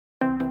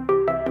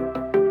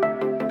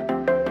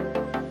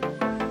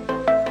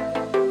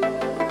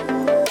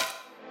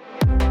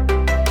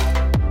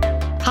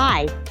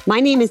My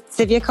name is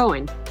Sivia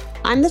Cohen.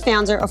 I'm the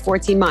founder of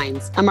 14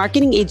 Minds, a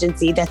marketing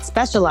agency that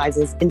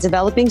specializes in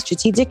developing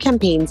strategic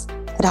campaigns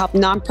that help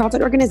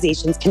nonprofit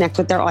organizations connect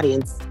with their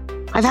audience.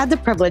 I've had the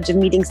privilege of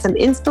meeting some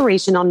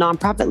inspirational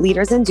nonprofit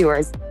leaders and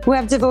doers who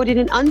have devoted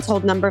an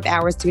untold number of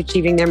hours to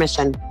achieving their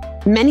mission.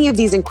 Many of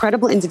these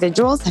incredible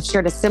individuals have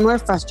shared a similar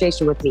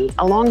frustration with me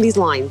along these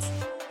lines.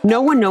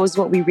 No one knows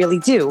what we really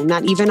do,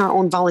 not even our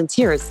own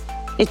volunteers.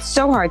 It's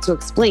so hard to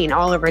explain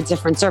all of our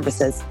different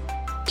services.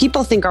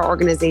 People think our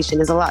organization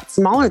is a lot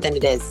smaller than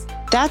it is.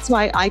 That's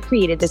why I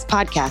created this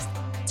podcast,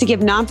 to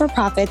give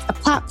non-for-profits a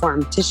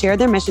platform to share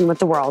their mission with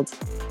the world.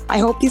 I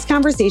hope these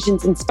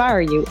conversations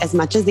inspire you as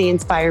much as they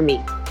inspire me.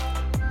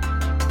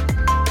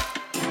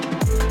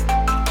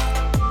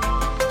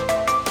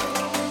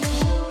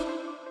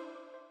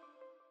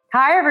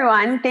 Hi,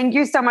 everyone. Thank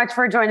you so much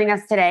for joining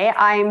us today.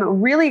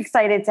 I'm really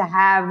excited to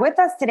have with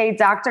us today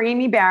Dr.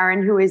 Amy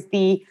Barron, who is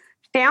the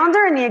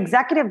founder and the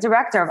executive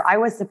director of I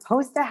Was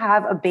Supposed to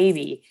Have a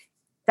Baby.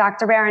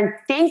 Dr. Barron,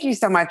 thank you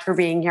so much for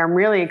being here. I'm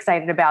really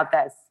excited about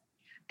this.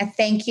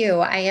 Thank you.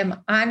 I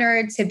am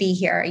honored to be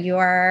here.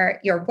 Your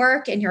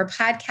work and your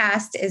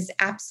podcast is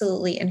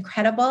absolutely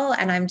incredible,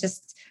 and I'm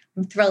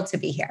thrilled to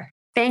be here.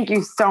 Thank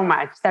you so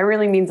much. That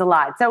really means a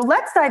lot. So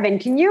let's dive in.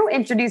 Can you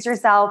introduce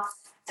yourself?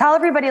 Tell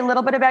everybody a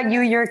little bit about you,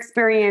 your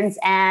experience,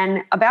 and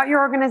about your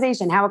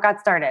organization, how it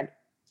got started.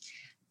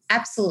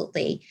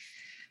 Absolutely.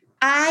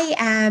 I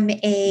am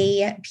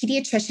a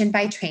pediatrician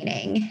by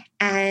training,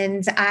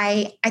 and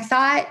I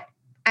thought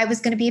I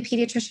was going to be a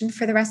pediatrician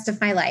for the rest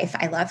of my life.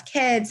 I love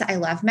kids, I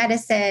love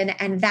medicine,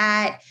 and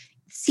that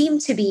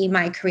seemed to be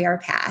my career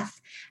path.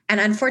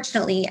 And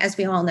unfortunately, as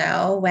we all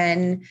know,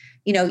 when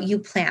you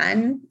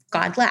plan,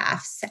 God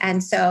laughs.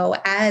 And so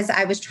as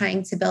I was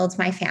trying to build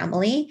my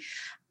family,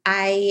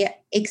 I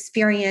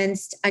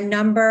experienced a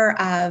number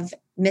of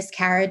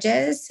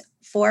miscarriages,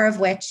 4 of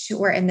which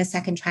were in the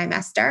second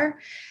trimester.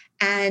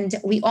 And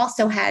we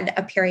also had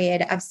a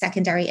period of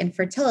secondary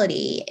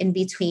infertility in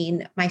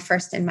between my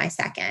first and my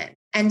second.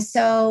 And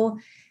so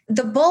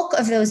the bulk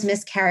of those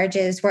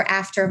miscarriages were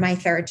after my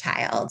 3rd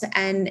child.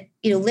 And,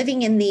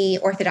 living in the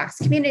Orthodox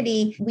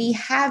community, we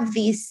have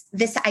this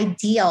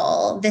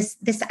ideal, this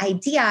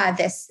idea,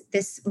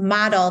 this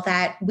model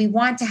that we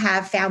want to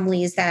have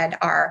families that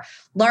are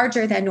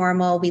larger than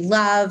normal. We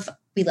love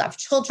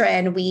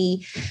children.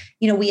 We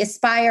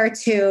aspire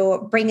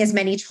to bring as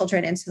many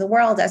children into the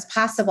world as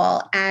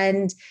possible.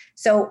 And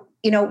so,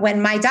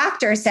 when my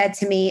doctor said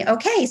to me,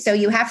 okay, so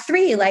you have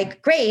 3,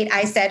 great.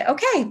 I said,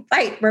 okay,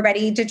 right, we're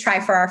ready to try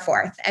for our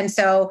 4th. And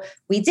so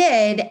we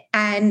did.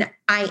 And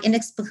I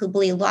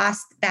inexplicably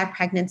lost that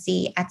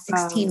pregnancy at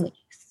 16 weeks.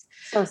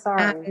 So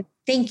sorry.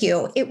 Thank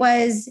you. It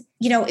was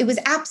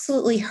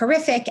absolutely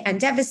horrific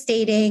and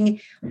devastating.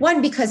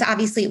 1, because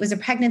obviously it was a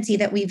pregnancy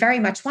that we very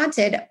much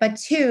wanted, but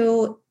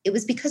 2, it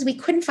was because we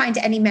couldn't find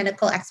any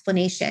medical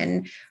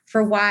explanation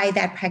for why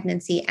that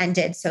pregnancy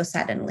ended so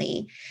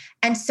suddenly.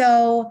 And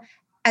so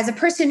as a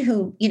person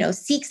who,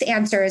 seeks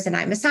answers, and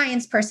I'm a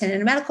science person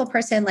and a medical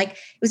person, it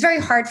was very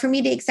hard for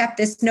me to accept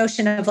this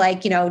notion of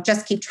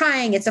just keep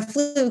trying. It's a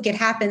fluke. It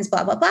happens,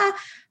 blah, blah, blah.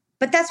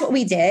 But that's what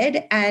we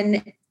did.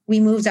 And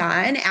we moved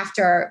on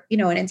after,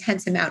 an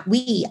intense amount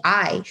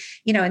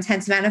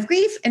of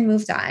grief, and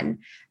moved on.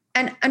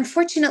 And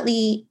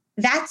unfortunately,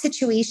 that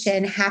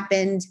situation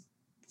happened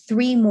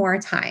 3 more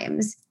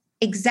times,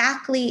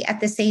 exactly at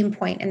the same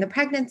point in the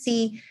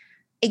pregnancy,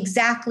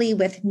 exactly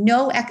with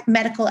no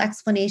medical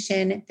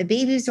explanation. The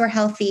babies were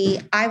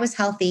healthy, I was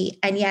healthy,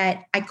 and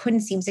yet I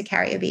couldn't seem to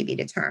carry a baby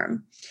to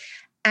term.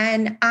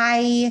 And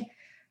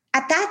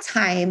at that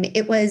time,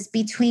 it was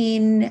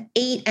between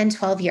 8 and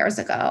 12 years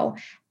ago.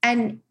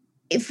 And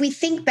if we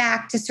think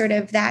back to sort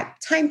of that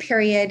time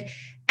period,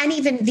 and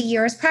even the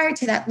years prior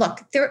to that,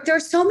 look, there are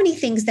so many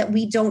things that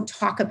we don't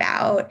talk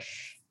about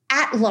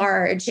at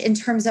large in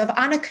terms of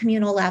on a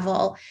communal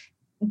level,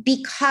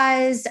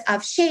 because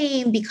of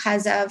shame,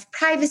 because of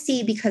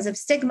privacy, because of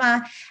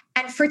stigma,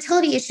 and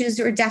fertility issues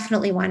are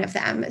definitely one of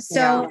them. So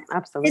yeah,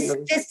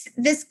 absolutely.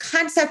 This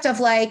concept of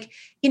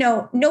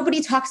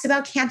nobody talks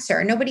about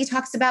cancer, nobody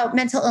talks about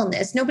mental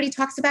illness, nobody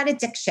talks about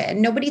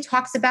addiction, nobody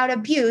talks about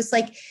abuse.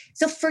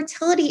 So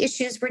fertility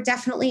issues were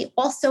definitely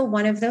also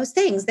one of those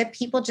things that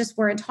people just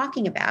weren't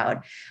talking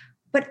about.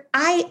 But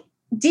I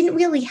didn't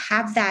really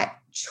have that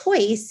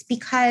choice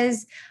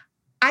because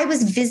I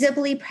was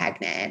visibly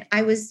pregnant.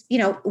 I was,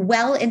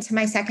 well into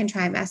my second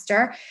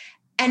trimester,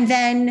 and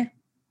then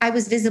I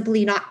was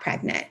visibly not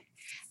pregnant.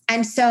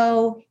 And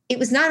so it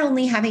was not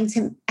only having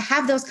to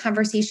have those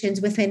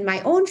conversations within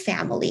my own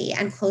family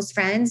and close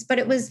friends, but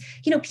it was,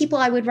 people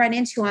I would run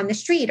into on the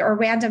street or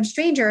random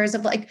strangers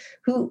of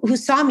who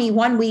saw me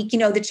one week, the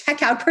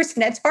checkout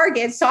person at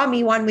Target saw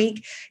me one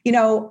week,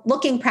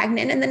 looking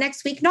pregnant, and the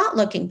next week not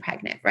looking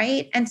pregnant.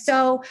 Right. And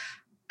so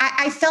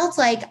I felt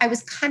like I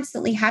was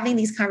constantly having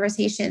these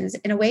conversations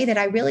in a way that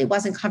I really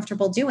wasn't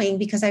comfortable doing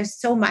because I was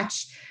so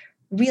much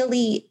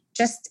really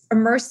just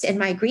immersed in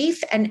my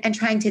grief and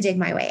trying to dig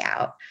my way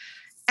out.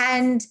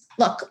 And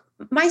look,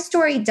 my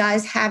story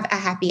does have a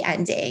happy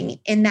ending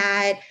in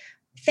that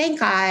thank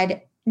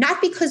God,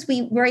 not because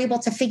we were able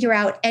to figure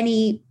out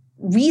any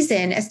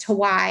reason as to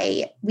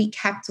why we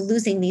kept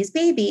losing these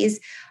babies,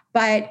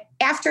 but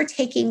after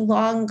taking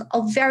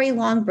a very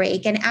long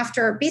break, and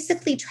after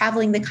basically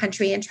traveling the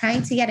country and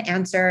trying to get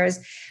answers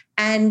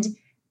and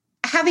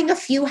having a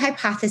few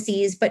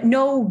hypotheses, but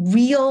no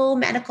real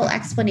medical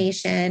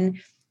explanation,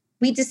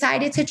 we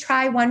decided to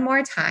try one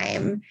more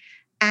time.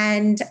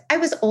 And I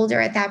was older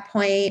at that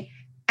point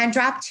and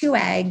dropped 2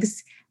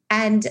 eggs.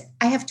 And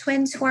I have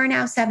twins who are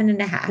now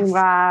 7.5.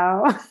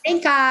 Wow.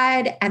 Thank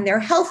God. And they're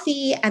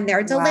healthy and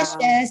they're delicious.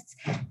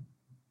 Wow.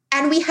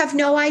 And we have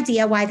no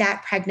idea why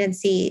that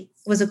pregnancy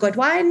was a good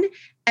one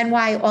and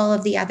why all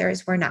of the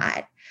others were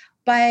not.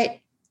 But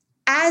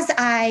as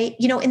I,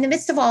 in the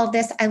midst of all of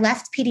this, I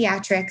left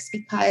pediatrics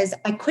because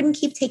I couldn't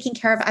keep taking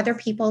care of other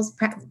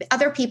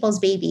people's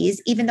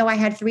babies, even though I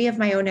had 3 of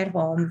my own at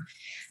home.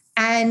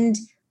 And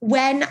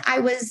when I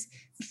was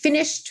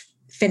finished,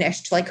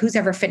 like who's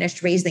ever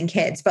finished raising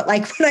kids, but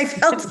like when I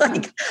felt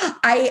like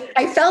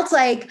I felt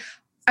like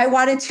I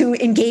wanted to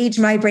engage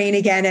my brain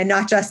again and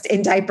not just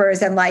in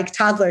diapers and like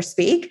toddler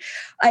speak.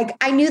 Like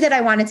I knew that I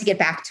wanted to get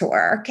back to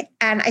work,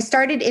 and I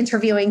started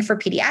interviewing for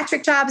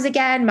pediatric jobs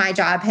again. My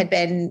job had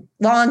been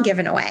long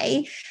given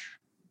away.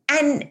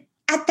 And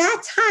at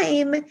that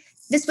time,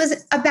 this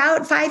was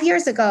about 5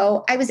 years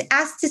ago, I was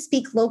asked to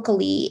speak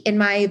locally in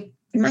my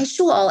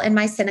shul, in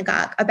my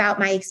synagogue, about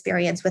my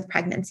experience with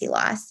pregnancy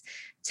loss,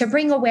 to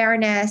bring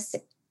awareness,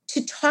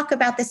 to talk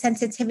about the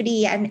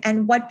sensitivity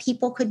and what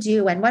people could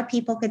do and what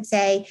people could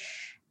say.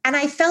 And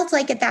I felt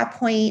like at that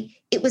point,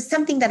 it was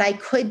something that I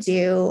could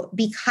do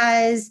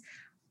because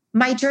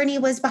my journey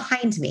was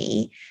behind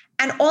me.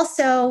 And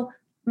also,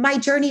 my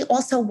journey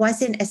also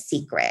wasn't a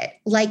secret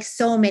like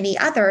so many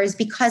others,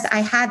 because I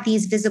had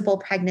these visible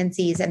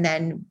pregnancies and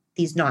then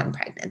these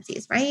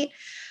non-pregnancies, right?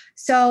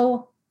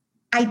 So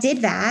I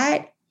did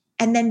that,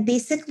 and then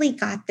basically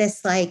got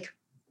this like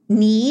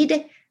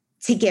need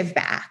to give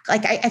back.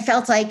 Like I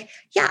felt like,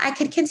 yeah, I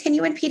could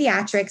continue in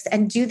pediatrics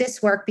and do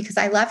this work because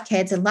I love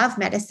kids and love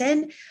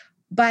medicine.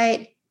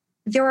 But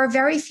there are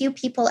very few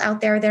people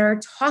out there that are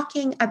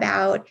talking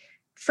about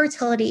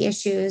fertility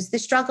issues, the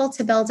struggle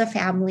to build a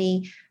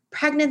family,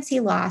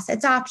 pregnancy loss,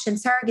 adoption,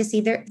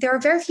 surrogacy. There are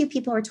very few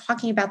people who are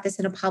talking about this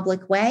in a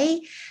public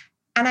way.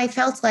 And I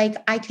felt like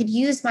I could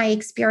use my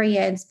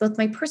experience, both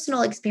my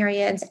personal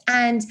experience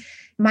and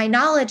my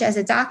knowledge as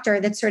a doctor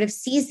that sort of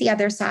sees the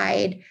other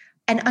side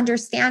and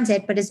understands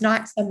it, but is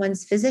not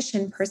someone's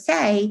physician per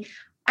se.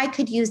 I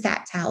could use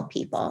that to help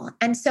people.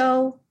 And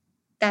so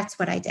that's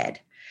what I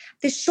did.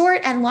 The short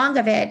and long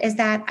of it is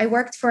that I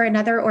worked for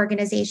another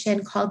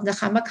organization called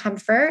Nechama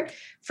Comfort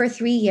for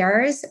 3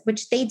 years,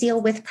 which they deal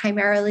with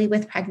primarily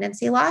with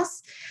pregnancy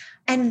loss.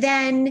 And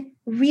then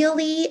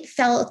really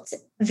felt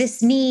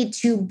this need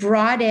to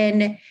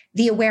broaden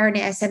the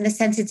awareness and the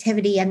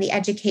sensitivity and the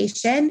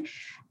education.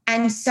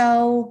 And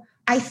so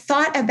I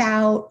thought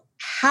about,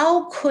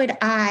 how could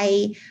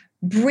I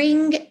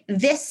bring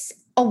this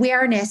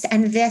awareness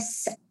and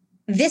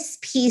this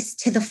piece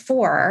to the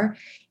fore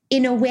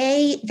in a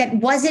way that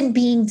wasn't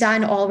being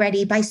done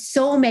already by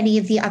so many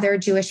of the other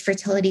Jewish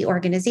fertility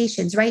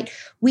organizations, right?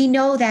 We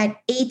know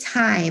that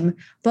ATIME,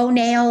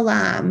 Bonei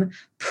Olam,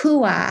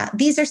 PUA,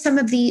 these are some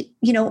of the,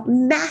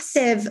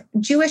 massive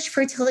Jewish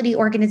fertility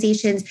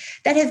organizations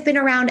that have been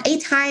around.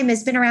 ATIME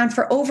has been around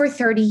for over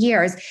 30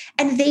 years,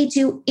 and they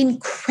do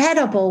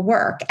incredible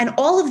work. And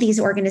all of these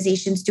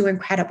organizations do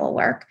incredible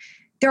work.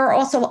 There are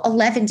also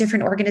 11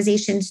 different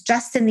organizations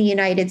just in the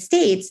United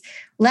States,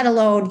 let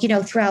alone,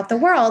 throughout the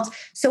world.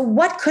 So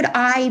what could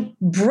I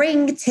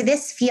bring to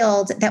this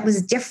field that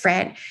was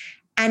different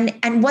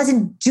and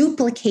wasn't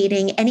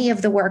duplicating any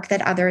of the work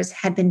that others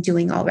had been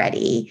doing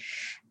already?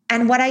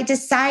 And what I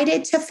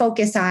decided to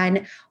focus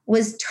on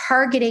was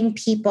targeting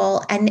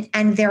people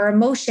and their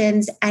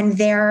emotions and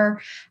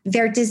their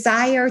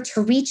desire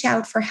to reach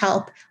out for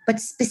help, but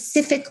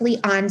specifically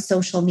on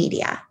social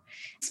media.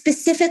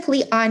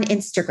 Specifically on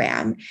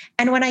Instagram.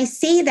 And when I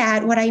say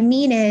that, what I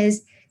mean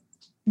is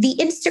the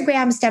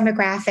Instagram's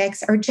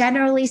demographics are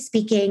generally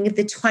speaking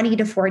the 20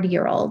 to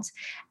 40-year-olds.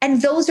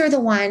 And those are the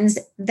ones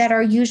that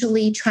are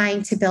usually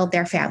trying to build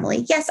their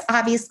family. Yes,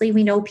 obviously,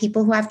 we know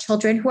people who have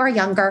children who are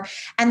younger,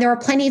 and there are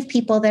plenty of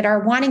people that are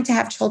wanting to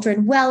have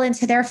children well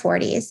into their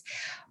 40s.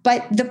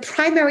 But the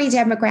primary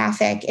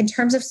demographic in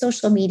terms of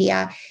social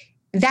media,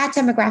 that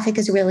demographic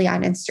is really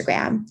on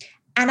Instagram.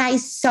 And I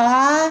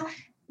saw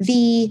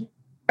the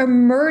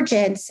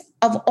emergence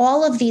of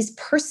all of these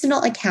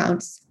personal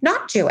accounts,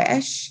 not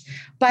Jewish,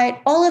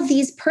 but all of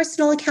these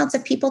personal accounts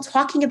of people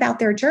talking about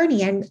their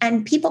journey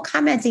and people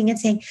commenting and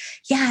saying,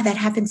 yeah, that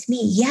happened to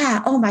me.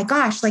 Yeah. Oh my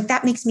gosh. Like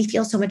that makes me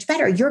feel so much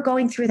better. You're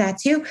going through that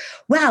too.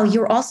 Wow.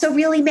 You're also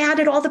really mad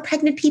at all the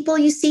pregnant people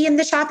you see in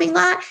the shopping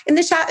lot, in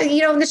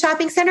the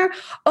shopping center.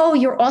 Oh,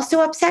 you're also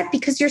upset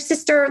because your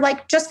sister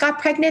like just got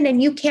pregnant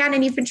and you can,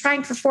 and you've been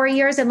trying for 4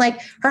 years and like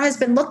her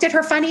husband looked at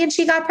her funny and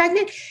she got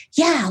pregnant.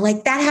 Yeah.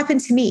 Like that happened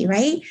to me.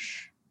 Right.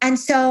 And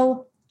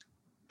so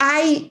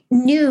I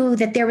knew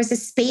that there was a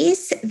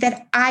space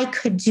that I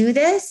could do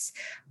this,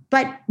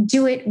 but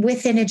do it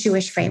within a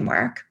Jewish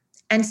framework.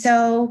 And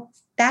so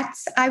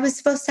I was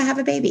supposed to have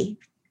a baby.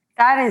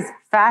 That is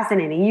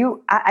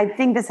fascinating. I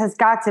think this has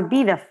got to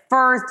be the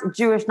first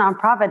Jewish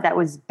nonprofit that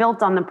was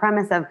built on the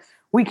premise of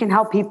we can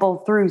help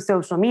people through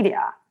social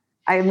media.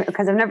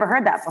 Because I've never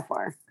heard that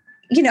before.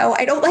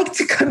 I don't like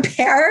to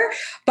compare,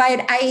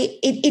 but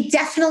it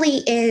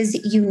definitely is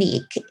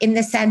unique in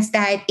the sense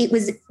that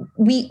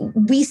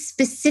we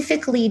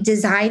specifically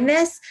designed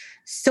this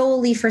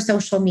solely for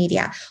social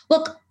media.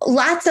 Look,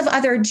 lots of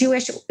other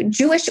Jewish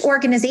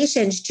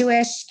organizations,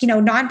 Jewish,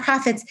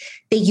 nonprofits,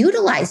 they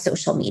utilize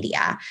social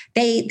media.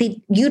 They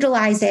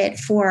utilize it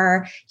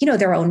for,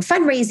 their own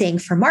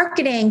fundraising, for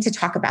marketing, to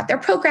talk about their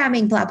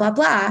programming, blah, blah,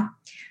 blah.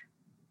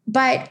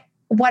 But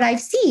what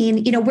I've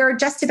seen, we're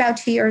just about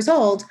 2 years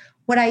old.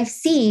 What I've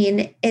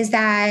seen is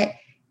that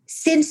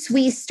since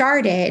we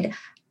started,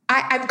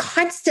 I'm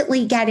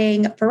constantly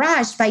getting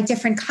barraged by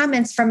different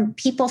comments from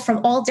people from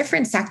all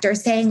different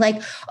sectors saying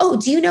like, oh,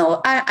 do you know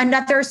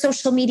another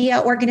social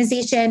media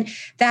organization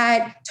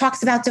that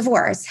talks about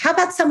divorce? How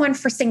about someone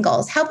for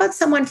singles? How about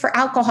someone for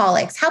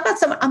alcoholics? How about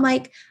someone? I'm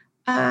like,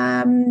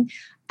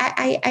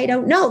 I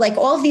don't know. Like,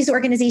 all of these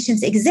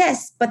organizations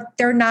exist, but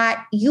they're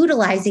not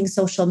utilizing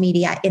social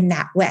media in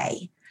that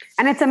way.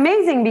 And it's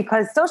amazing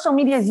because social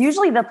media is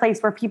usually the place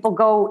where people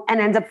go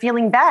and end up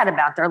feeling bad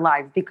about their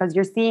lives because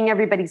you're seeing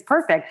everybody's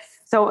perfect.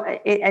 So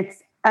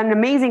it's an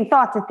amazing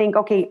thought to think,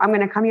 okay, I'm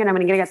going to come here and I'm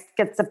going to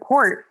get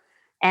support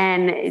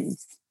and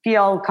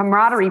feel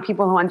camaraderie,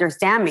 people who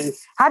understand me.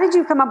 How did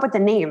you come up with the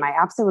name? I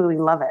absolutely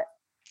love it.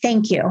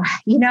 Thank you.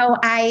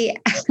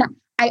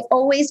 I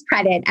always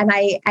credit, and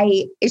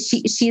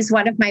she's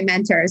one of my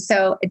mentors.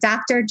 So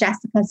Dr.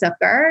 Jessica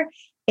Zucker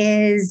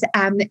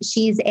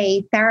she's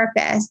a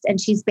therapist,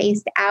 and she's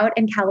based out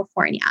in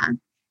California.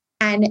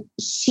 And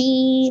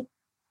she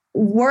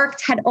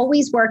had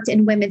always worked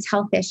in women's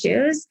health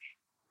issues.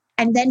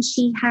 And then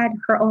she had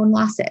her own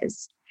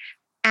losses.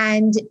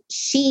 And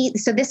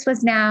so this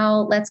was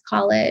now, let's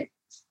call it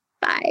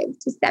 5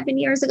 to 7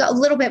 years ago, a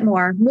little bit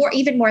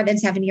even more than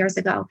 7 years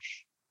ago.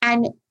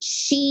 And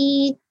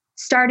she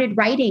started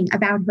writing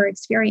about her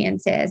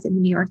experiences in the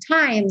New York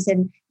Times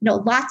and,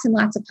 lots and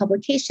lots of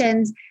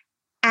publications.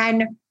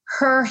 And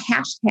her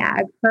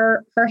hashtag,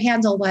 her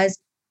handle was,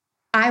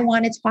 I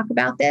want to talk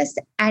about this.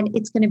 And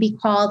it's going to be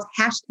called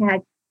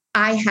hashtag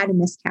I had a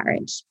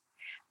miscarriage.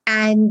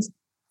 And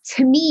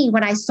to me,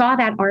 when I saw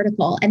that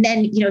article, and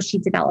then, she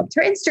developed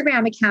her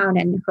Instagram account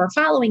and her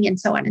following and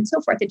so on and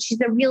so forth. And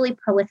she's a really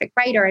prolific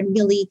writer and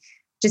really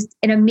just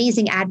an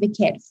amazing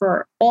advocate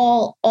for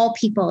all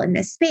people in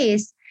this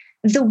space.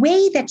 The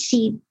way that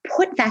she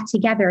put that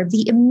together,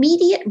 the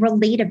immediate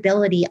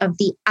relatability of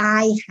the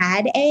I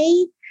had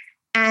a,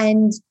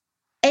 and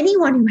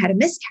anyone who had a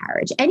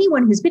miscarriage,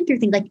 anyone who's been through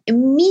things, like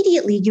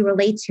immediately you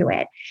relate to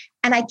it.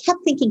 And I kept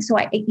thinking, so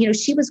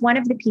she was one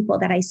of the people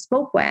that I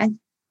spoke with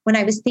when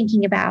I was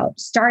thinking about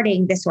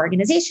starting this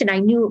organization. I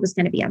knew it was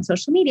going to be on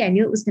social media. I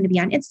knew it was going to be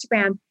on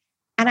Instagram.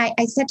 And I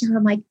said to her,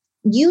 I'm like,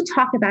 you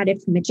talk about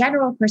it from a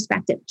general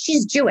perspective.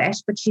 She's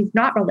Jewish, but she's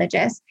not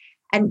religious.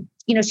 And,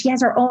 she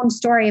has her own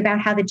story about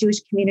how the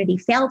Jewish community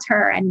failed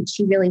her and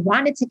she really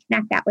wanted to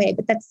connect that way.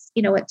 But that's,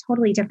 a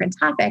totally different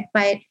topic.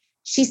 But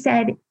she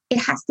said, it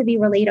has to be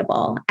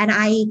relatable. And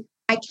I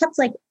kept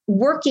like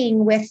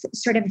working with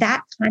sort of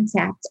that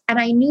concept. And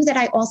I knew that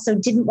I also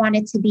didn't want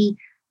it to be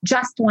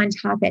just one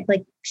topic.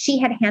 Like, she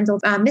had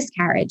handled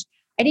miscarriage.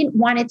 I didn't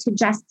want it to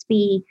just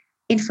be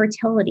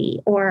infertility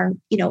or,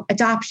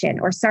 adoption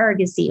or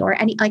surrogacy or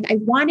I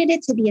wanted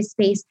it to be a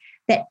space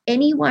that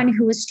anyone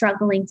who was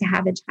struggling to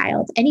have a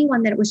child,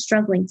 anyone that was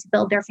struggling to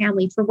build their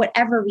family for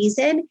whatever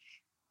reason,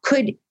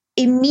 could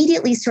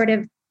immediately sort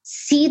of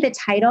see the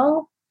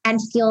title and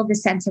feel the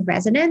sense of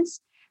resonance.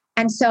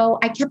 And so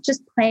I kept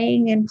just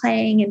playing and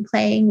playing and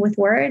playing with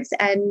words.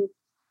 And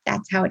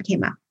that's how it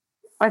came up.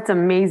 That's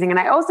amazing. And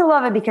I also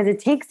love it because it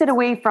takes it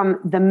away from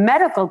the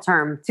medical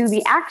term to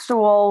the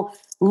actual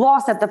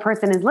loss that the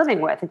person is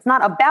living with. It's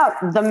not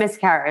about the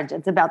miscarriage.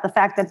 It's about the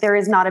fact that there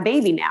is not a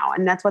baby now.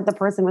 And that's what the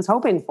person was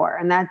hoping for.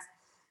 And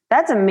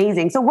that's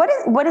amazing. So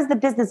what is the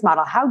business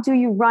model? How do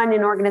you run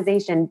an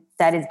organization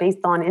that is based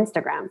on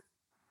Instagram?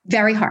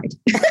 Very hard.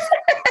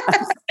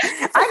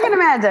 I can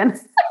imagine.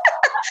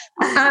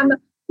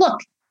 Look,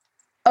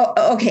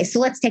 okay, so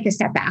let's take a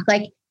step back.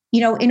 Like,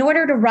 in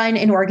order to run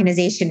an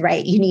organization,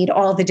 right, you need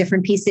all the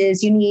different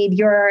pieces. You need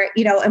your,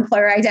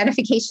 employer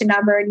identification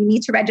number, and you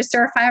need to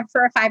register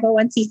for a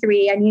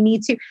 501c3, and you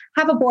need to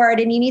have a board,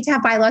 and you need to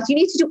have bylaws. You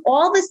need to do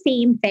all the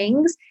same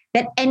things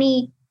that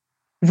any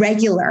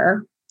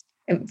regular,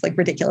 it's like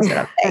ridiculous that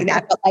I'm saying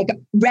that, but like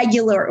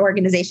regular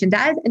organization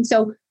does. And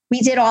so we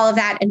did all of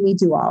that, and we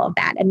do all of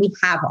that, and we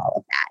have all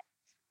of that.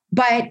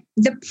 But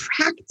the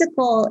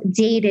practical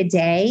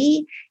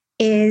day-to-day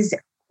is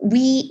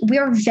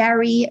we're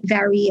very,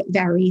 very,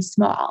 very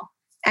small.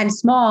 And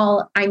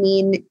small, I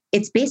mean,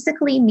 it's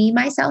basically me,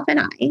 myself,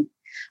 and I.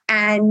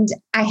 And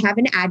I have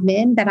an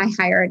admin that I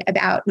hired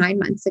about 9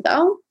 months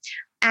ago.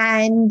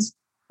 And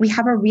we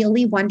have a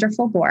really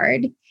wonderful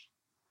board.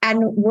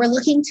 And we're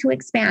looking to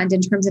expand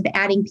in terms of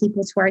adding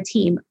people to our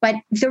team. But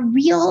the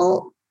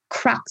real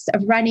crux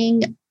of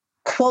running,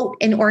 quote,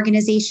 an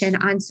organization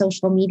on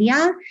social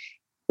media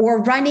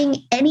or running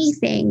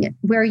anything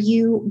where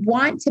you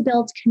want to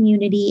build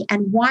community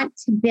and want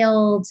to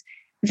build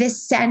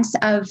this sense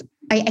of,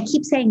 I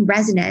keep saying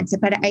resonance,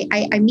 but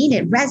I mean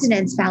it,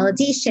 resonance,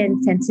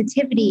 validation,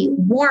 sensitivity,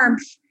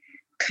 warmth,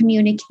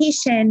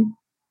 communication,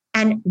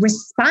 and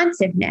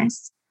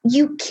responsiveness.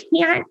 You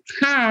can't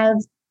have,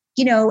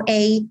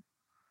 a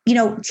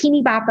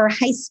teeny bopper,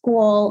 high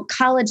school,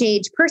 college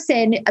age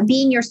person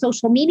being your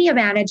social media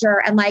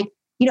manager and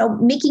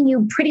making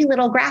you pretty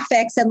little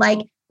graphics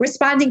and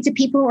responding to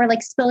people who are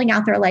spilling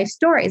out their life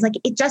stories.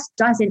 It just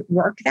doesn't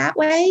work that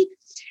way.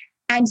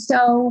 And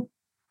so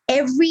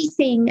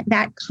everything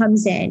that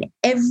comes in,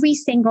 every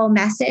single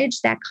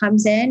message that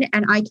comes in,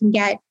 and I can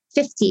get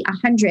 50,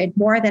 100,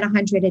 more than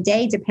 100 a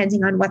day,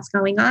 depending on what's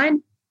going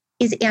on,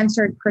 is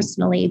answered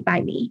personally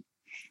by me.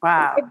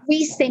 Wow.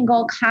 Every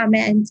single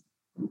comment,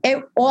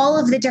 all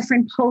of the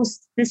different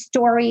posts, the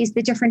stories,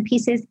 the different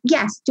pieces.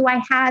 Yes. Do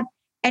I have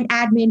an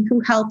admin who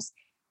helps,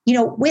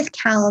 with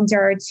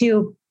calendar,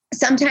 to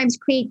sometimes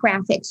create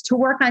graphics, to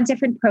work on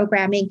different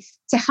programming,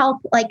 to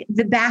help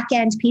the back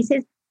end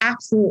pieces?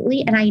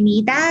 Absolutely. And I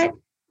need that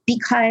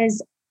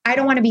because I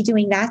don't want to be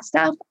doing that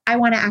stuff. I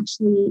want to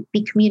actually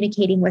be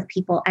communicating with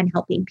people and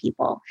helping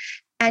people.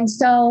 And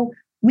so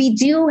we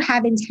do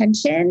have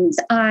intentions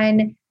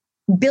on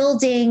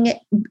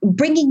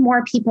bringing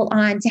more people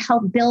on to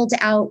help build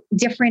out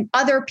different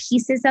other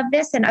pieces of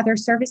this and other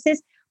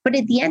services. But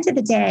at the end of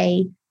the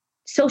day,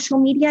 social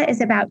media is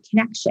about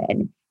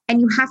connection. And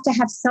you have to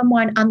have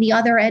someone on the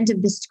other end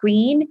of the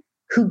screen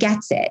who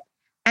gets it.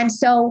 And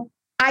so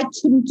I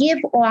can give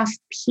off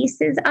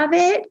pieces of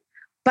it,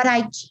 but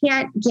I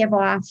can't give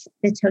off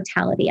the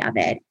totality of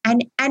it.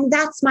 And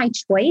that's my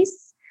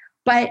choice.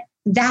 But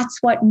that's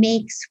what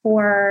makes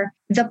for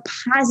the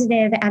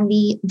positive and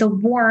the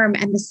warm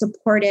and the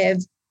supportive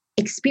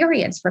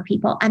experience for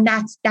people. And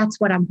that's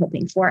what I'm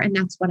hoping for. And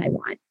that's what I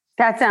want.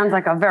 That sounds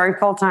like a very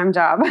full-time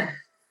job.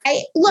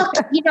 Look,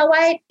 you know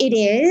what? It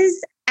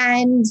is.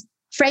 And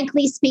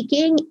frankly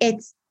speaking,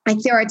 it's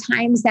there are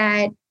times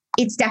that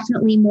it's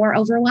definitely more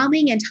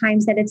overwhelming and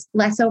times that it's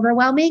less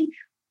overwhelming.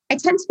 I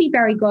tend to be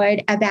very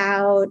good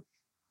about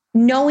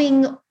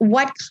knowing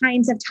what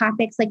kinds of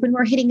topics, when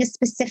we're hitting a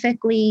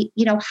specifically,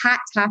 hot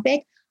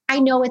topic, I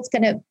know it's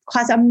going to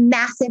cause a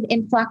massive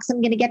influx. I'm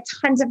going to get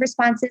tons of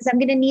responses. I'm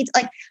going to need,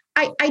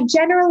 I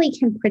generally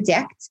can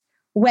predict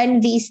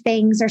when these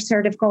things are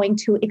sort of going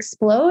to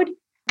explode,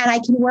 and I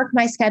can work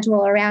my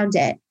schedule around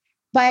it.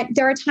 But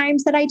there are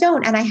times that I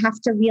don't, and I have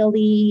to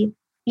really,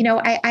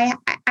 I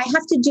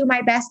have to do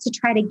my best to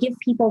try to give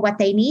people what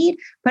they need,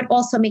 but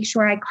also make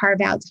sure I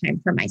carve out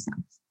time for myself.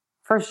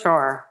 For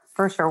sure.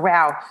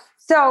 Wow.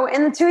 So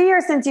in the 2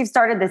 years since you've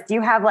started this, do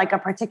you have a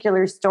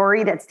particular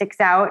story that sticks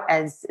out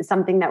as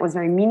something that was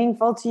very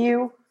meaningful to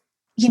you?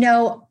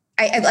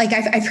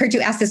 I've heard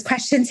you ask this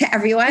question to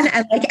everyone,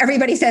 and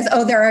everybody says,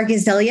 oh, there are a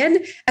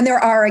gazillion, and there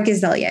are a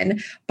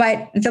gazillion.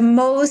 But the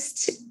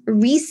most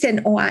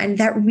recent one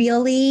that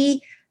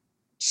really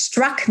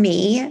struck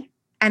me,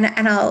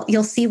 and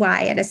you'll see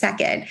why in a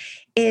second,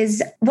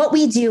 is what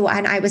we do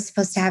on I Was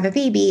Supposed to Have a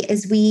Baby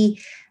is we,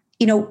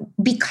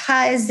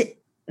 because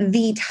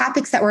the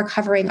topics that we're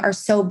covering are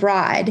so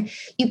broad,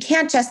 you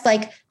can't just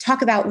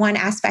talk about one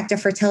aspect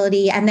of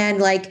fertility and then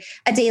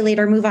a day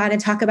later move on and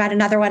talk about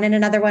another one and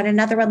another one and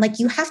another one.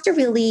 You have to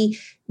really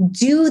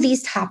do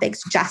these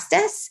topics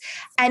justice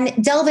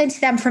and delve into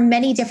them from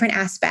many different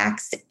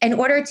aspects in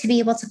order to be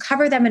able to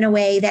cover them in a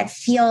way that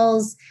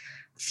feels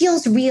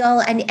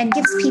real and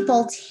gives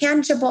people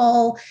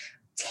tangible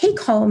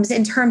take homes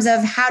in terms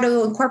of how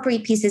to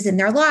incorporate pieces in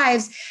their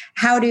lives,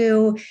 how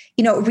to,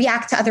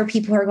 react to other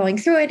people who are going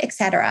through it, et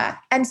cetera.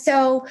 And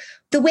so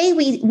the way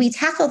we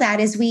tackle that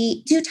is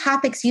we do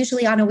topics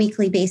usually on a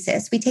weekly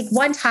basis. We take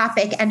one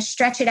topic and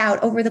stretch it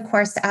out over the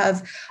course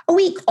of a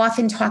week,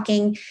 often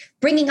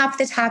bringing up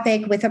the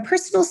topic with a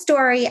personal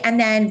story, and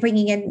then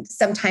bringing in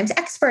sometimes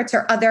experts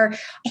or other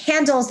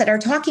handles that are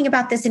talking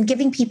about this and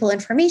giving people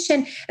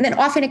information. And then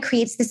often it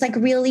creates this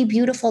really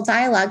beautiful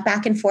dialogue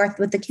back and forth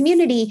with the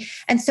community.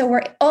 And so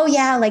we're, oh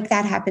yeah,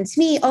 that happened to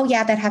me. Oh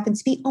yeah, that happened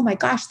to me. Oh my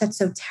gosh, that's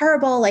so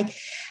terrible.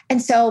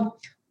 And so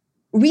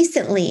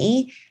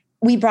recently,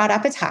 we brought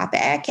up a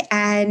topic,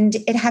 and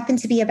it happened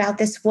to be about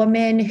this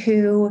woman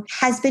who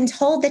has been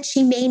told that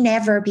she may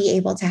never be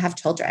able to have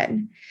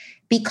children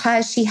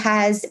because she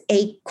has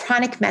a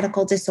chronic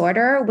medical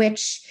disorder,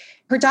 which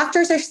her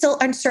doctors are still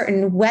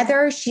uncertain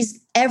whether she's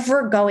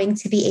ever going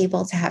to be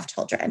able to have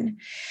children.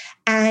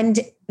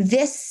 And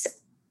this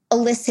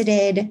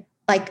elicited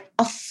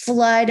a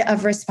flood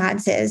of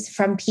responses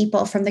from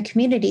people from the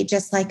community,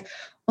 just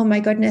oh my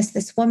goodness,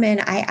 this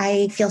woman,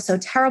 I feel so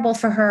terrible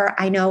for her.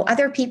 I know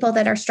other people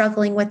that are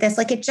struggling with this.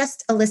 It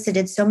just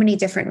elicited so many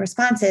different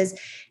responses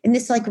in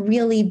this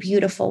really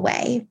beautiful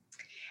way.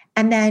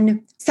 And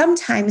then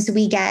sometimes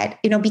we get,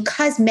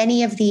 because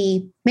many of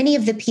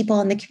the people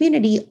in the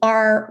community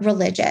are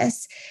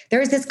religious,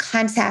 there is this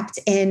concept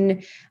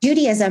in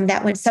Judaism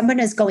that when someone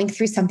is going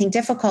through something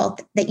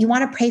difficult, that you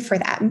want to pray for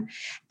them.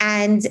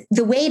 And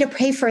the way to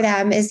pray for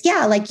them is,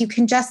 you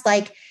can just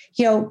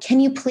can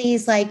you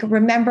please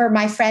remember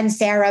my friend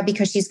Sarah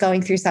because she's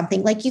going through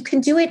something? You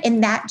can do it in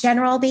that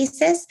general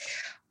basis.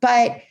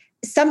 But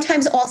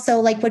sometimes also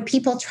what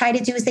people try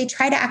to do is they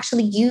try to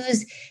actually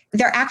use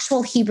their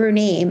actual Hebrew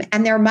name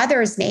and their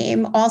mother's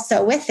name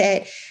also with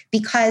it,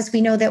 because we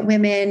know that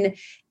women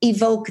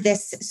evoke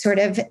this sort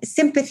of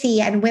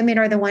sympathy, and women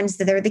are the ones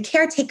that are the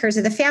caretakers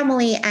of the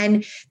family.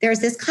 And there's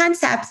this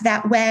concept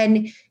that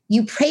when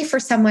you pray for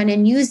someone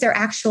and use their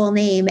actual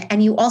name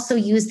and you also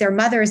use their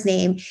mother's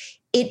name,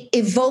 it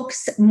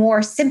evokes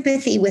more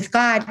sympathy with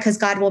God, because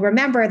God will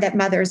remember that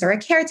mothers are a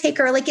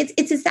caretaker.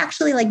 It's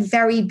actually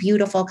very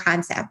beautiful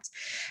concept.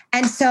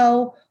 And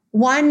so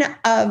one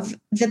of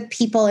the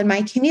people in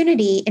my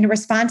community, in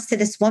response to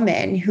this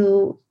woman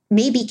who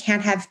maybe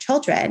can't have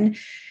children,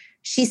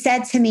 she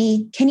said to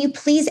me, "Can you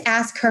please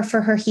ask her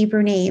for her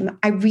Hebrew name?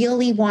 I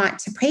really want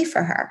to pray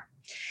for her."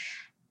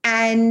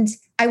 And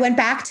I went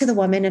back to the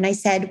woman and I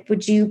said,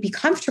 "Would you be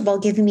comfortable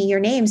giving me your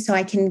name so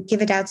I can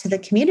give it out to the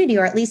community,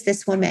 or at least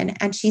this woman?"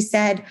 And she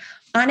said,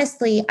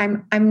 "Honestly,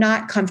 I'm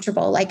not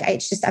comfortable.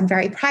 I'm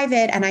very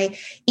private. And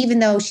even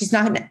though she's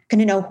not going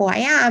to know who I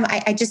am,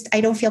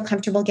 I don't feel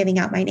comfortable giving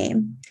out my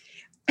name."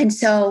 And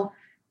so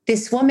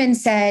this woman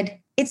said,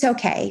 "It's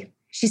okay."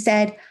 She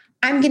said,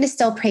 "I'm going to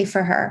still pray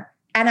for her.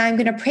 And I'm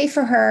going to pray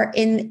for her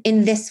in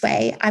this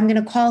way. I'm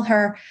going to call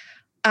her,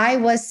 I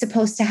was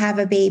supposed to have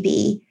a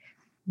baby,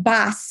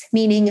 Bas,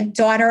 meaning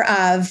daughter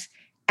of,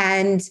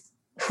 and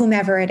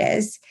whomever it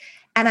is.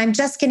 And I'm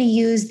just going to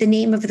use the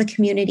name of the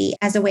community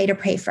as a way to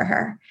pray for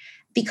her.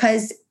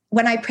 Because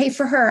when I pray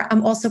for her,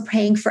 I'm also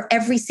praying for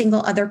every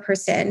single other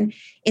person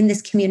in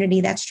this community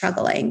that's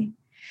struggling."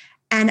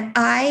 And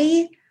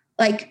I'm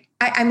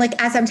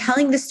as I'm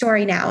telling the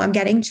story now, I'm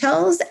getting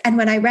chills. And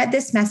when I read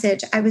this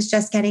message, I was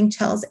just getting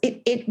chills.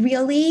 It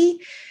really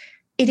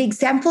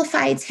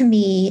exemplified to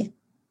me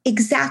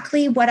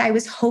exactly what I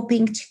was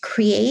hoping to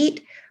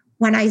create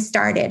when I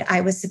started.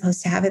 I was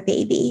supposed to have a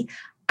baby.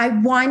 I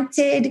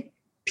wanted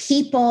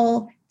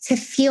people to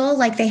feel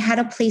like they had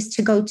a place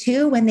to go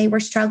to when they were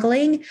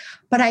struggling,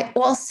 but I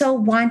also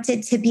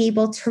wanted to be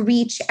able to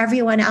reach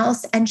everyone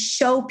else and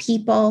show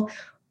people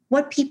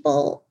what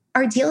people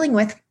are dealing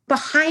with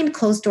behind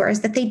closed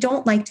doors that they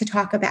don't like to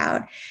talk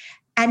about,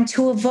 and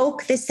to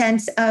evoke this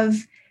sense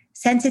of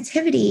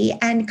sensitivity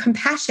and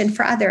compassion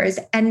for others.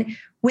 And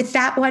with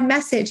that one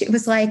message, it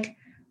was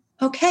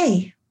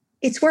okay,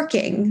 it's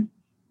working.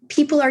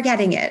 People are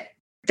getting it.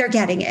 They're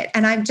getting it.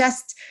 And I'm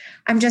just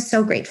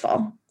so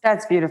grateful.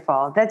 That's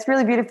beautiful. That's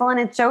really beautiful. And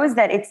it shows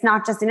that it's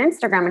not just an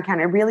Instagram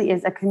account. It really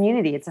is a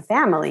community. It's a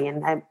family.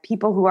 And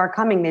people who are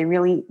coming,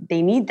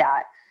 they need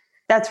that.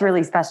 That's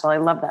really special. I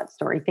love that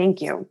story.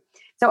 Thank you.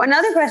 So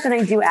another question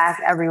I do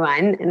ask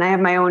everyone, and I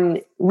have my own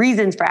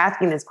reasons for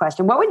asking this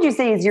question. What would you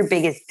say is your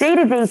biggest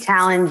day-to-day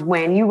challenge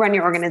when you run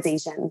your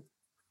organization?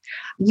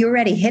 You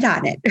already hit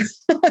on it.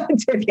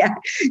 Yeah,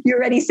 you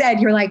already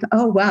said, you're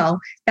oh, well,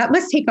 that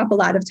must take up a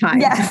lot of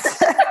time.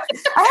 Yes.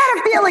 I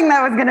had a feeling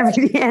that was going to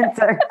be the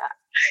answer.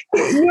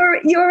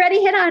 You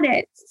already hit on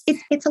it.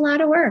 It's a lot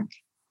of work.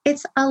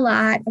 It's a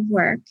lot of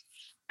work.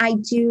 I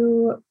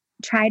do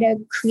try to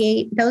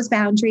create those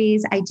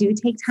boundaries. I do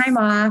take time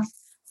off.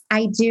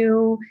 I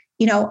do,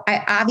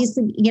 I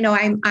obviously,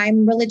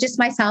 I'm religious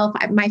myself.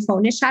 My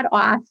phone is shut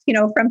off,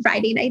 from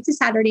Friday night to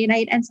Saturday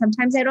night. And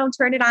sometimes I don't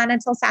turn it on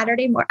until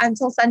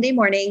Sunday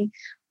morning,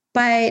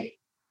 but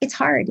it's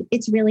hard.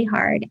 It's really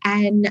hard.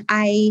 And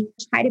I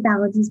try to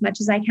balance as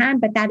much as I can,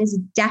 but that is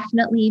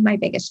definitely my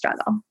biggest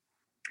struggle.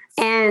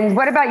 And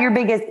what about your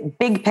biggest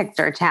big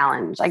picture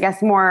challenge? I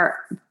guess more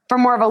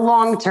of a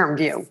long-term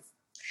view.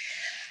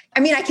 I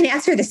mean, I can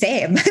answer the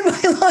same.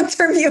 My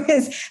long-term view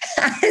is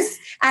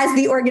as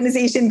the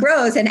organization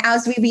grows and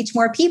as we reach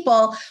more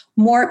people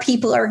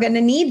are going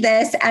to need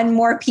this, and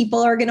more people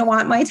are going to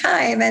want my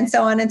time, and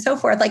so on and so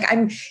forth.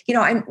 I'm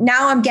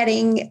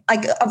getting in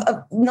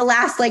the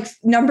last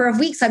number of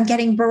weeks, I'm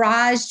getting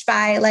barraged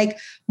by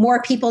more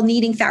people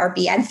needing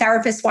therapy and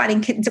therapists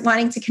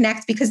wanting to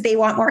connect because they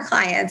want more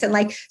clients. And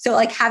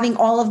having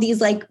all of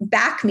these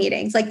back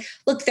meetings,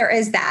 look, there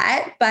is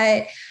that,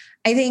 but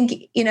I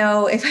think,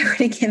 if I were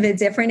to give a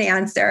different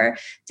answer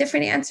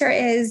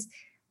is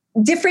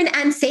different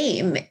and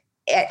same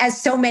as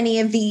so many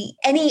of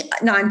any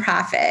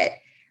nonprofit.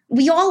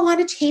 We all want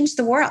to change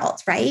the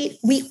world, right?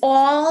 We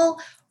all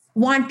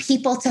want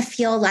people to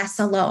feel less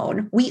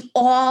alone. We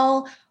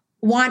all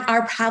want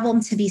our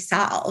problem to be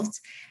solved.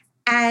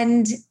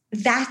 And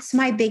that's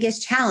my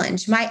biggest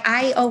challenge.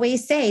 I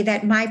always say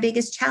that my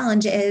biggest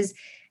challenge is,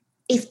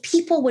 if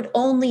people would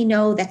only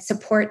know that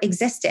support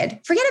existed,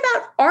 forget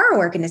about our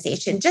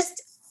organization,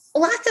 just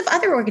lots of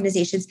other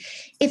organizations,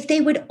 if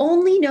they would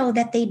only know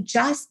that they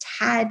just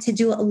had to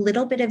do a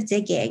little bit of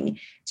digging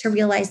to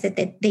realize that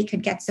they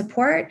could get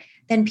support,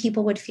 then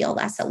people would feel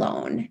less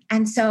alone.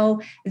 And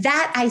so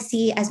that I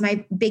see as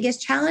my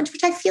biggest challenge,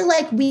 which I feel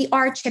like we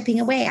are chipping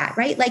away at,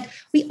 right? Like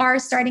we are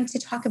starting to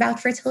talk about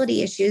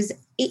fertility issues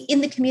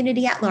in the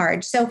community at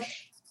large. So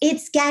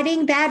it's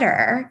getting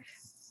better,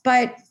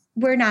 but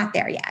we're not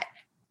there yet.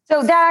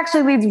 So that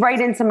actually leads right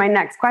into my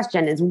next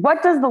question is,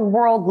 what does the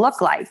world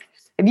look like?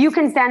 If you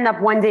can stand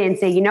up one day and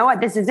say, you know what,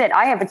 this is it.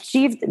 I have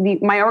achieved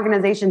my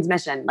organization's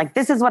mission. Like,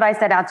 this is what I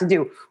set out to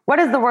do. What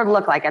does the world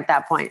look like at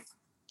that point?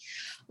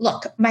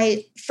 Look,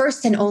 my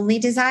first and only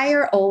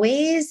desire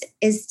always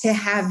is to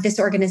have this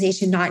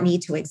organization not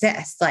need to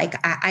exist. Like,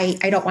 I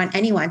don't want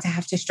anyone to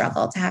have to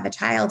struggle to have a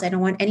child. I don't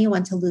want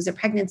anyone to lose a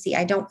pregnancy.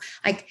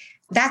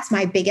 That's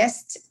my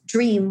biggest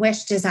dream,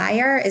 wish,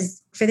 desire,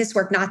 is for this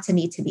work not to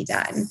need to be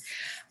done.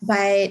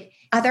 But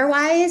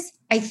otherwise,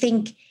 I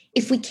think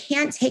if we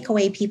can't take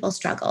away people's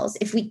struggles,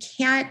 if we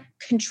can't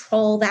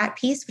control that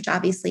piece, which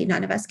obviously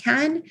none of us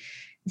can,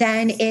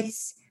 then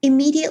it's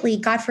immediately,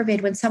 God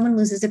forbid, when someone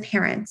loses a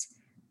parent,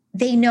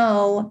 they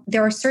know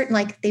there are certain,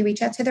 like they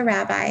reach out to the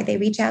rabbi, they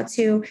reach out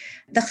to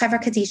the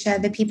Chevra Kadisha,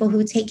 the people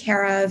who take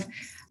care of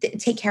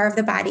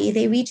the body.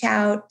 They reach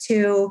out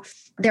to,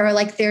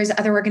 there's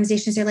other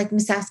organizations, they're like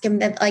Misaskim,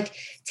 that like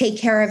take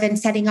care of and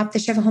setting up the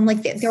Shiva home.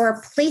 Like there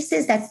are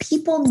places that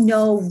people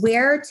know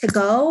where to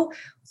go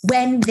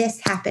when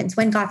this happens,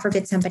 when God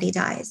forbid somebody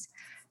dies.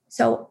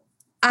 So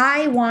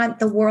I want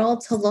the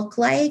world to look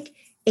like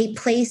a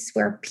place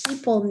where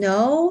people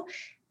know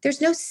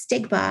there's no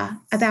stigma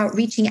about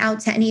reaching out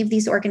to any of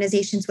these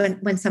organizations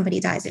when somebody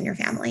dies in your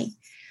family.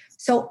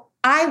 So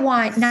I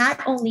want not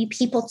only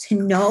people to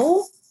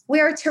know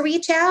where to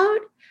reach out,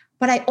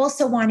 but I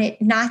also want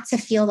it not to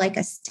feel like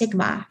a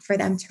stigma for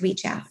them to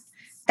reach out.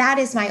 That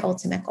is my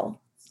ultimate goal.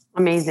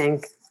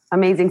 Amazing.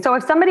 Amazing. So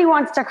if somebody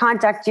wants to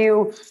contact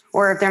you,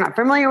 or if they're not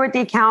familiar with the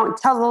account,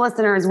 tell the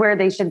listeners where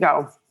they should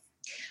go.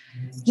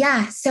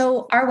 Yeah.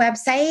 So our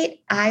website,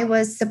 I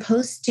was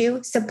supposed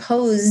to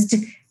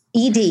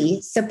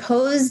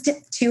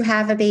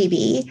have a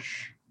baby.org.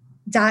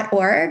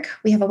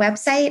 We have a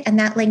website and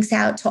that links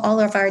out to all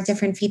of our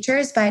different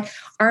features, but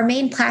our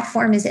main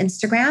platform is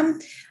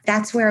Instagram.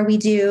 That's where we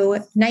do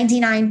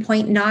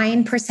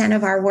 99.9%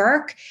 of our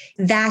work.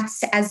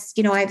 That's, as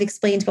you know, I've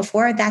explained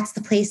before, that's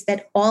the place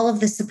that all of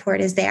the support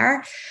is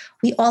there.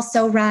 We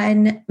also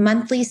run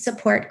monthly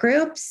support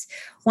groups,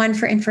 one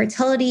for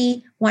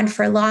infertility, one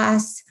for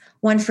loss,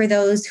 one for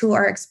those who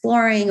are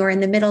exploring or in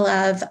the middle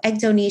of egg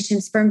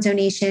donation, sperm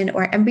donation,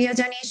 or embryo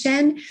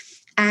donation.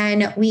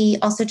 And we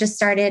also just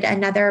started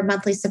another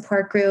monthly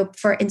support group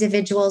for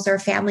individuals or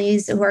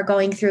families who are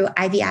going through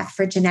IVF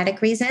for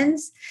genetic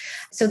reasons.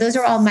 So those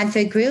are all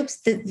monthly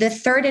groups. The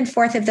third and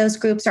fourth of those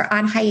groups are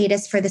on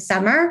hiatus for the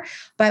summer,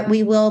 but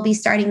we will be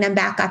starting them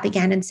back up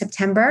again in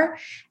September.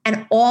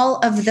 And all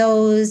of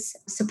those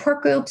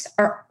support groups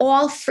are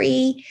all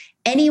free.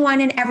 Anyone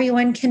and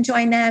everyone can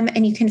join them,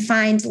 and you can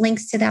find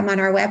links to them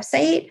on our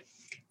website.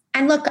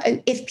 And look,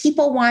 if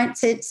people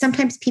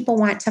sometimes people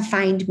want to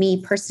find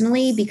me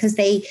personally because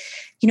they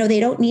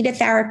don't need a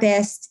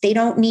therapist, they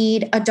don't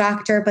need a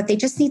doctor, but they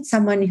just need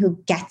someone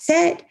who gets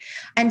it.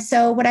 And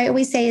so what I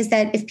always say is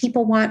that if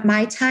people want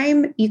my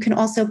time, you can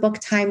also book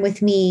time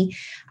with me.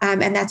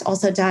 And that's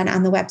also done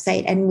on the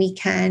website. And we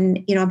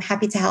can, I'm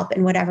happy to help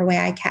in whatever way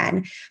I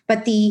can.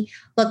 But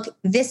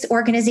this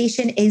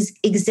organization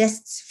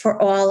exists for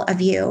all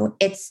of you.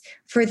 It's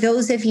for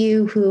those of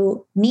you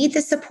who need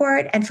the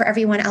support and for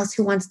everyone else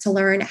who wants to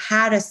learn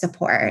how to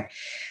support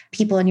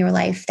people in your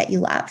life that you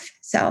love.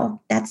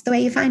 So that's the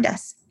way you find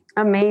us.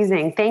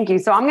 Amazing. Thank you.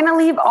 So I'm going to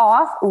leave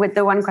off with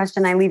the one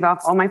question I leave off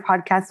all my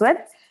podcasts with,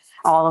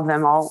 all of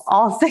them,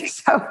 all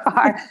 6 so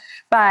far.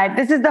 But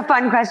this is the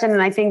fun question.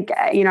 And I think,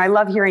 I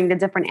love hearing the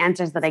different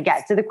answers that I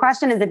get. So the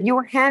question is, if you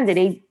were handed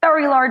a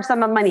very large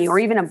sum of money or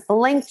even a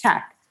blank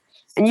check,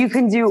 and you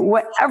can do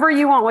whatever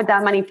you want with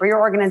that money for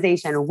your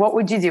organization, what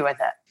would you do with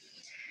it?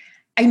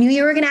 I knew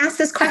you were going to ask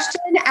this question,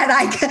 It's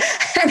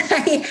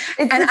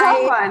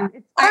fun,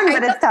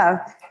 but it's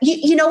tough.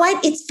 You know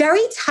what? It's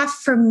very tough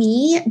for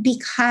me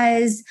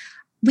because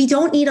we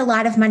don't need a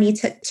lot of money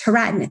to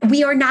run.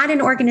 We are not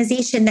an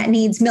organization that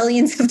needs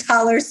millions of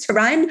dollars to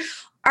run.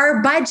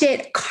 Our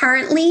budget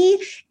currently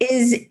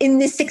is in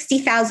the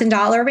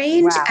 $60,000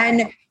 range. Wow.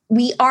 And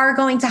we are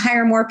going to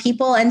hire more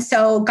people. And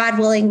so, God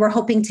willing, we're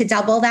hoping to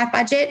double that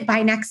budget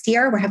by next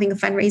year. We're having a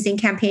fundraising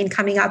campaign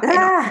coming up.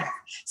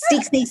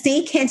 Sneak.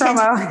 Hint, hint.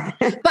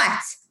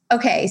 But,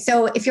 okay,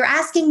 so if you're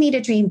asking me to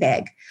dream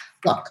big,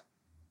 look,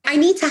 I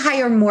need to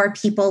hire more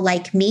people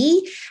like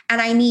me,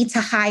 and I need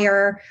to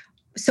hire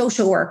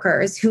social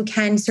workers who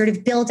can sort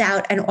of build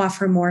out and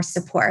offer more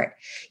support.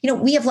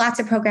 We have lots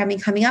of programming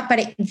coming up,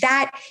 but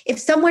if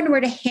someone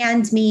were to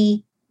hand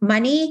me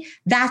money,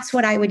 that's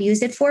what I would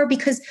use it for,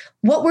 because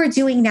what we're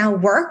doing now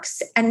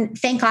works, and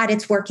thank God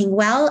it's working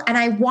well. And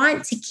I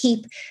want to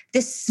keep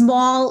this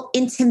small,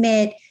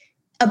 intimate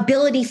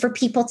ability for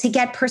people to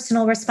get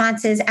personal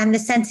responses and the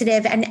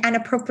sensitive and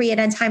appropriate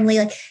and timely,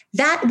 like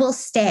that will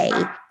stay.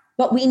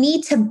 But we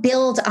need to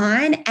build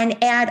on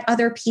and add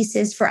other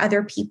pieces for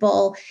other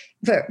people,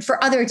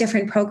 for other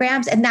different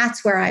programs. And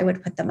that's where I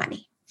would put the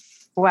money.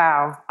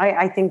 Wow.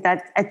 I think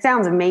that it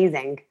sounds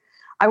amazing.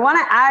 I want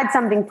to add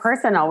something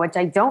personal, which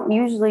I don't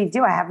usually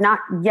do. I have not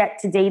yet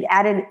to date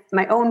added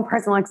my own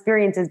personal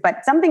experiences,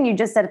 but something you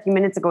just said a few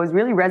minutes ago is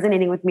really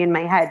resonating with me in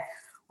my head,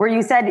 where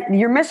you said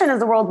your mission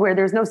is a world where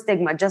there's no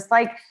stigma, just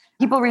like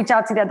people reach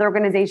out to the other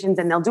organizations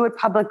and they'll do it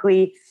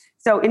publicly.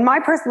 So in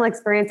my personal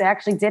experience, I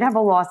actually did have a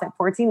loss at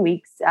 14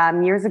 weeks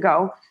years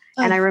ago.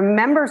 Oh. And I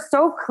remember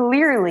so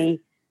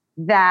clearly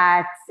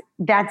that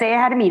day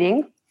I had a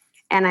meeting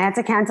and I had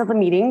to cancel the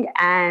meeting.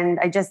 And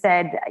I just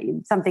said,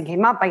 something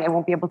came up, I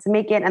won't be able to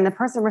make it. And the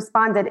person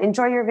responded,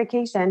 enjoy your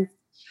vacation.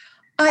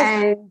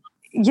 And,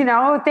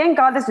 thank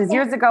God this was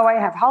years ago. I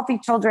have healthy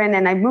children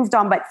and I moved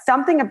on, but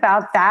something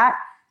about that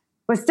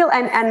was still,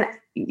 and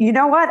you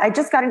know what? I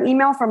just got an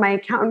email from my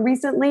accountant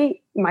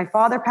recently. My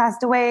father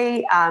passed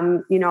away.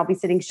 I'll be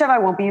sitting Shiva, I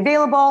won't be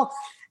available.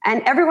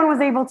 And everyone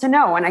was able to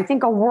know. And I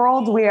think a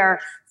world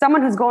where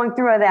someone who's going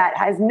through that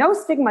has no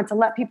stigma to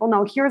let people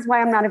know, here's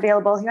why I'm not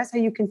available. Here's how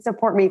you can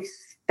support me.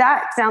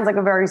 That sounds like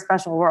a very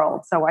special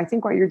world. So I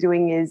think what you're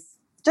doing is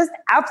just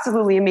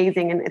absolutely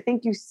amazing. And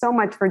thank you so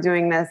much for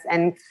doing this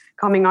and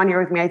coming on here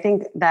with me. I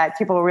think that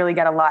people will really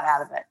get a lot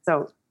out of it.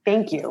 So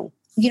thank you.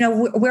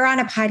 We're on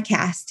a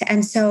podcast,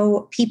 and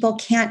so people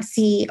can't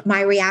see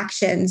my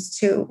reactions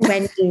to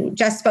when you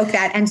just spoke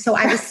that. And so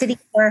I was sitting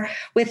there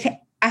with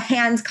a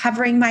hand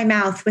covering my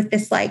mouth with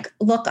this like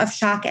look of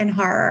shock and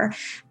horror.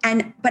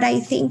 But I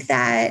think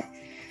that,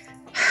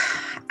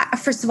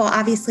 first of all,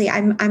 obviously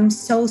I'm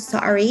so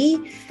sorry.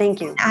 Thank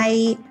you.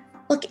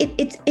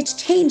 It's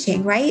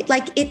changing, right?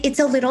 Like it's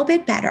a little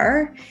bit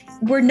better.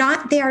 We're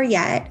not there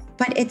yet,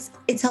 but it's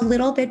a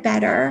little bit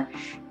better.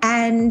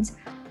 And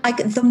like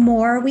the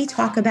more we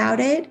talk about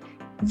it,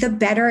 the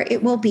better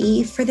it will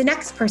be for the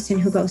next person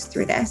who goes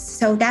through this.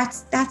 So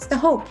that's the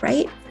hope,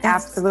 right?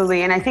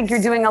 Absolutely. And I think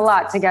you're doing a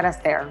lot to get us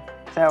there.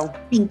 So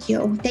thank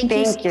you.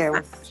 Thank you.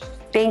 Much.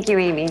 Thank you,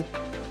 Amy.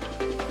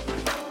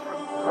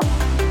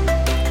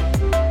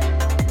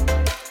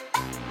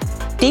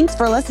 Thanks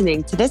for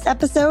listening to this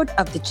episode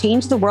of the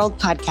Change the World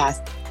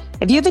podcast.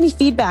 If you have any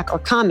feedback or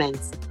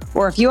comments,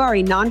 or if you are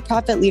a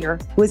nonprofit leader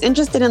who is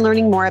interested in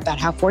learning more about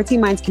how 14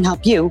 Minds can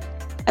help you,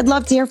 I'd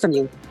love to hear from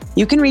you.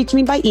 You can reach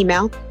me by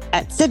email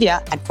at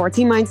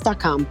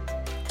sivya@14minds.com.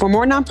 For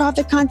more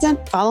nonprofit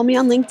content, follow me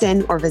on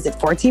LinkedIn or visit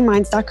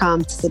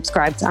 14minds.com to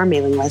subscribe to our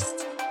mailing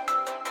list.